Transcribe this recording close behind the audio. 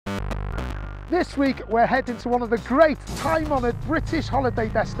This week we're heading to one of the great time-honoured British holiday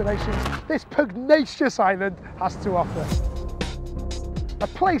destinations this pugnacious island has to offer. A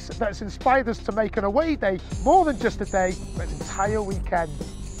place that's inspired us to make an away day more than just a day, but an entire weekend.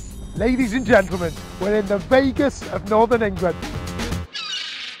 Ladies and gentlemen, we're in the Vegas of Northern England.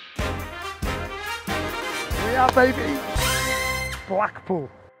 We are, baby, Blackpool.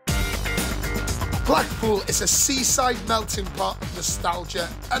 Blackpool is a seaside melting pot of nostalgia,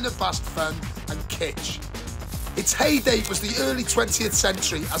 unabashed fun and kitsch. Its heyday was the early 20th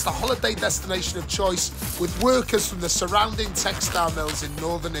century as the holiday destination of choice, with workers from the surrounding textile mills in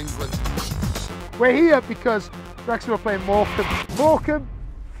northern England. We're here because Wrexham are playing Morecambe. Morecambe,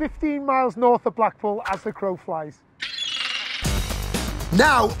 15 miles north of Blackpool as the crow flies.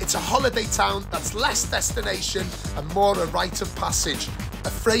 Now it's a holiday town that's less destination and more a rite of passage, a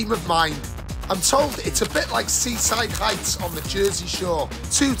frame of mind. I'm told it's a bit like Seaside Heights on the Jersey Shore.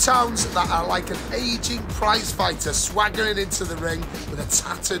 Two towns that are like an ageing prize fighter swaggering into the ring with a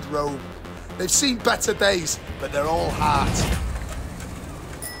tattered robe. They've seen better days, but they're all heart.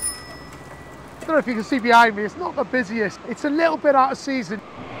 I don't know if you can see behind me, it's not the busiest. It's a little bit out of season.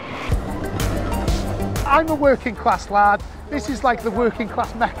 I'm a working class lad. This is like the working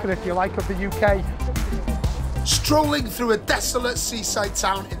class Mecca, if you like, of the UK. Strolling through a desolate seaside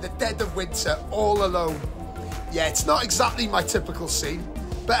town in the dead of winter, all alone. Yeah, it's not exactly my typical scene,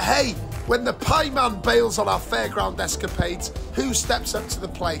 but hey, when the pie man bails on our fairground escapades, who steps up to the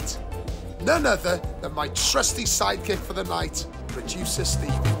plate? None other than my trusty sidekick for the night, producer Steve.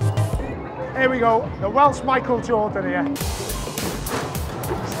 Here we go, the Welsh Michael Jordan here.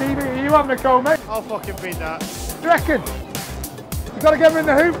 Stevie, are you having a go, mate? I'll fucking beat that. Do you reckon? You got to get him in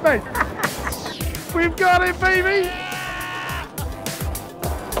the hoop, mate. We've got it, baby!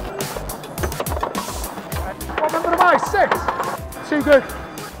 What number am I? 6? Too good.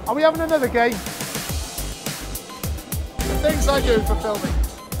 Are we having another game? The things I do for filming.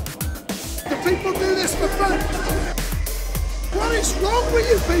 Do people do this for fun? What is wrong with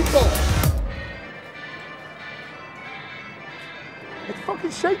you people? It's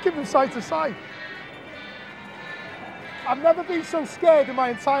fucking shaking from side to side. I've never been so scared in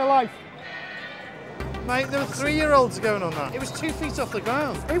my entire life. Mate, there were 3-year-olds going on that. It was 2 feet off the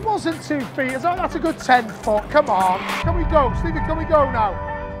ground. It wasn't 2 feet, that's a good 10 foot. Come on, can we go? Stevie, can we go now?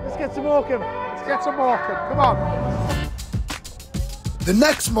 Let's get to Morecambe. Let's get to Morecambe, come on. The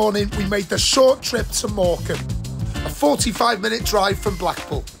next morning, we made the short trip to Morecambe, a 45-minute drive from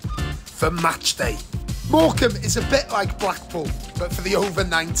Blackpool, for match day. Morecambe is a bit like Blackpool, but for the over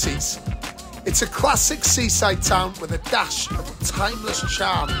 90s. It's a classic seaside town with a dash of timeless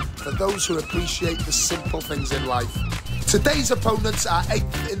charm for those who appreciate the simple things in life. Today's opponents are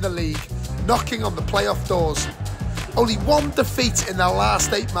 8th in the league, knocking on the playoff doors. Only one defeat in their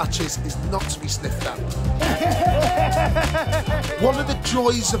last 8 matches is not to be sniffed at. One of the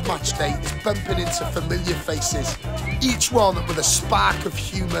joys of match day is bumping into familiar faces, each one with a spark of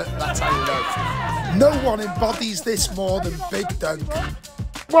humour that I love. No one embodies this more than Big Dunk.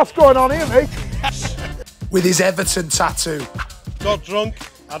 What's going on here, mate? With his Everton tattoo. Got drunk,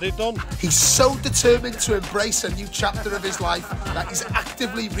 had it done. He's so determined to embrace a new chapter of his life that he's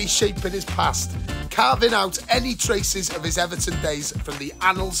actively reshaping his past, carving out any traces of his Everton days from the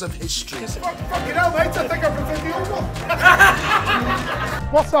annals of history. Fucking hell, mate, I think I can take the over.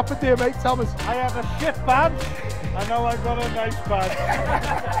 What's happened here, mate? Tell us. I have a shit badge, and now I've got a nice badge.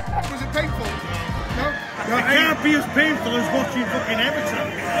 Was it painful? No? It can't be as painful as watching fucking Everton.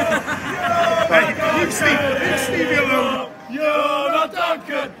 Leave Stevie alone. You're not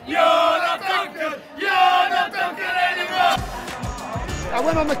Duncan! You're not Duncan! You're not Duncan anymore! I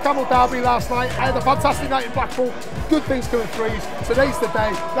went on the Camel Derby last night. I had a fantastic night in Blackpool. Good things coming threes. Today's the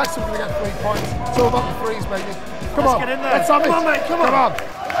day. Wrexham's going to get 3 points. It's all about the threes, baby. Come on. Get in there. Let's have it. Come on, mate. Come on. Come on.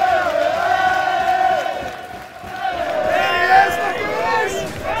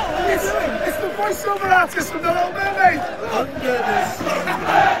 It's the voiceover artist from the Little Mermaid.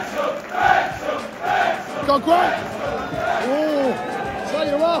 Go on, Grant. Oh, tell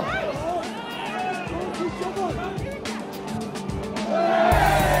you what.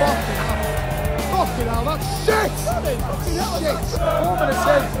 Fucking hell, that's shit! Shit! 4 minutes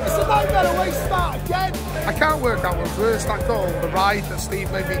in. It's a nightmare away start again. I can't work out what's worse, that goal, the ride that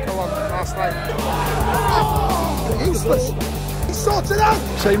Steve made me go on last night. Oh, useless. He's sorted out.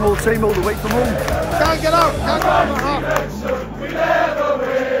 Same old, away from home. Can't get out. Can't get out of my heart.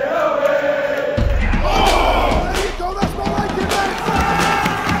 Oh, there you go. That's more like it, mate.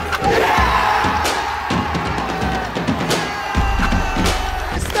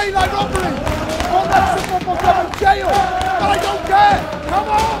 It's daylight robbery. All that football club in jail. But I don't care. Come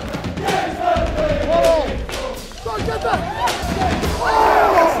on.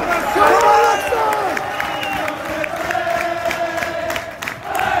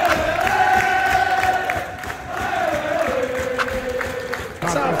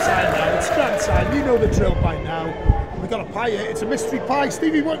 It's half time now, it's grand time, you know the drill by now. We've got a pie here, it's a mystery pie.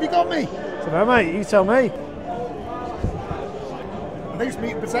 Stevie, what have you got me? So, mate, you tell me. I think it's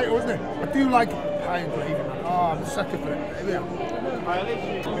meat and potato, isn't it? I do like pie and gravy, man. Oh, I'm a sucker for it. Here we are.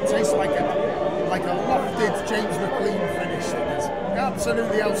 It tastes like a lofted James McLean finish. It's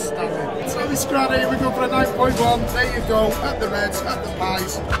absolutely outstanding. So this grad here, we go for a 9.1. There you go. At the reds, at the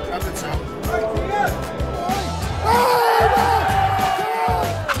pies, at the top.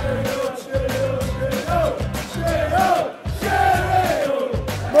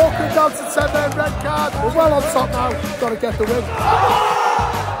 Morecambe down to 10 men, red card. We're well on top now. Got to get the win.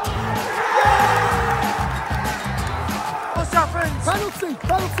 What's happened?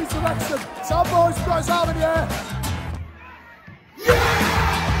 Penalty to Wrexham. Sam Boy's got his arm in the air.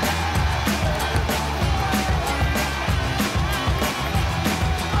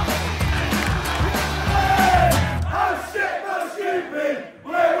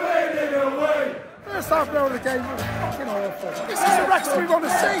 First half an hour of the game was fucking awful. This is the Wrexham we want to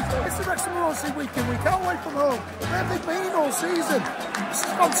see. It's the Wrexham we want to see week in, week out, away from home. Where have they been all season? This is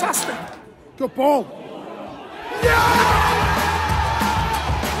fantastic. Good ball. Yeah!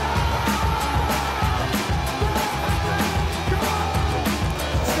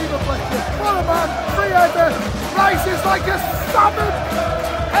 What a man, free-header, rises like a salmon,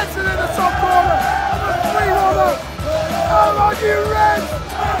 heads it in the top corner, and a 3-1 up. Oh, are you red?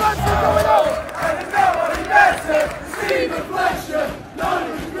 The Reds are going up. And nobody better, Stephen Fletcher,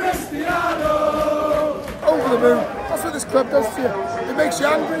 London Cristiano. Over the moon, that's what this club does to you. It makes you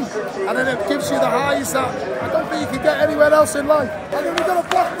angry, and then it gives you the highs that I don't think you can get anywhere else in life. I'm going to be going to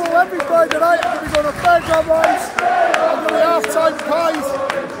Blackpool every Friday night, I'm going to be going to fairground rides, I'm going to be half-time pies.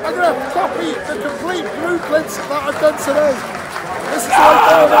 I'm going to copy the complete blueprints that I've done today. This is what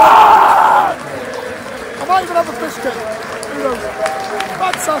I'm doing. I might even have a biscuit. Who knows?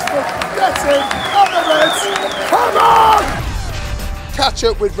 Fantastic. Get in. On the Reds. Come on! Catch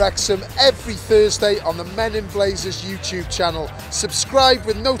up with Wrexham every Thursday on the Men in Blazers YouTube channel. Subscribe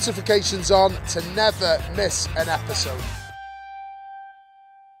with notifications on to never miss an episode.